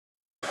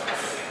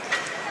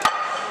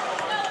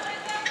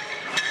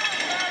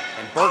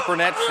Burke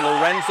Burnett's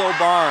Lorenzo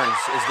Barnes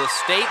is the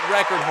state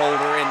record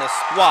holder in the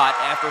squat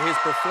after his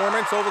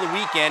performance over the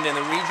weekend in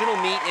the regional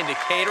meet in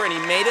Decatur, and he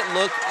made it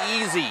look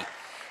easy.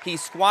 He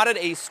squatted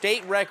a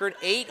state record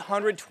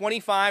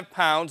 825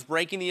 pounds,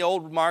 breaking the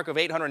old mark of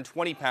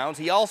 820 pounds.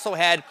 He also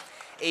had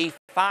a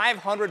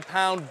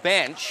 500-pound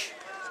bench,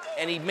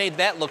 and he made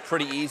that look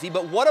pretty easy.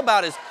 But what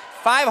about his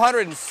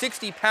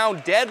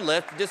 560-pound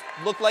deadlift? It just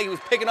looked like he was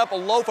picking up a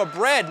loaf of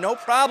bread, no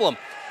problem.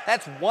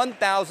 That's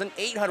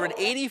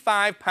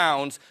 1,885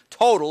 pounds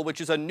total, which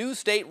is a new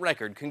state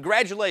record.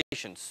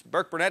 Congratulations,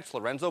 Burke Burnett's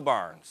Lorenzo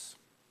Barnes.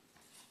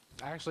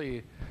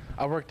 Actually,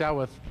 I worked out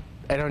with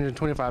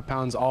 825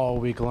 pounds all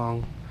week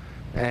long,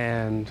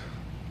 and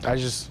I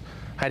just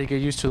had to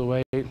get used to the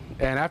weight. And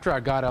after I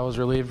got it, I was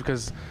relieved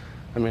because,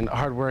 I mean,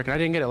 hard work, and I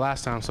didn't get it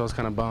last time, so I was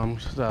kind of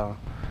bummed. So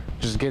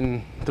just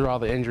getting through all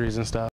the injuries and stuff.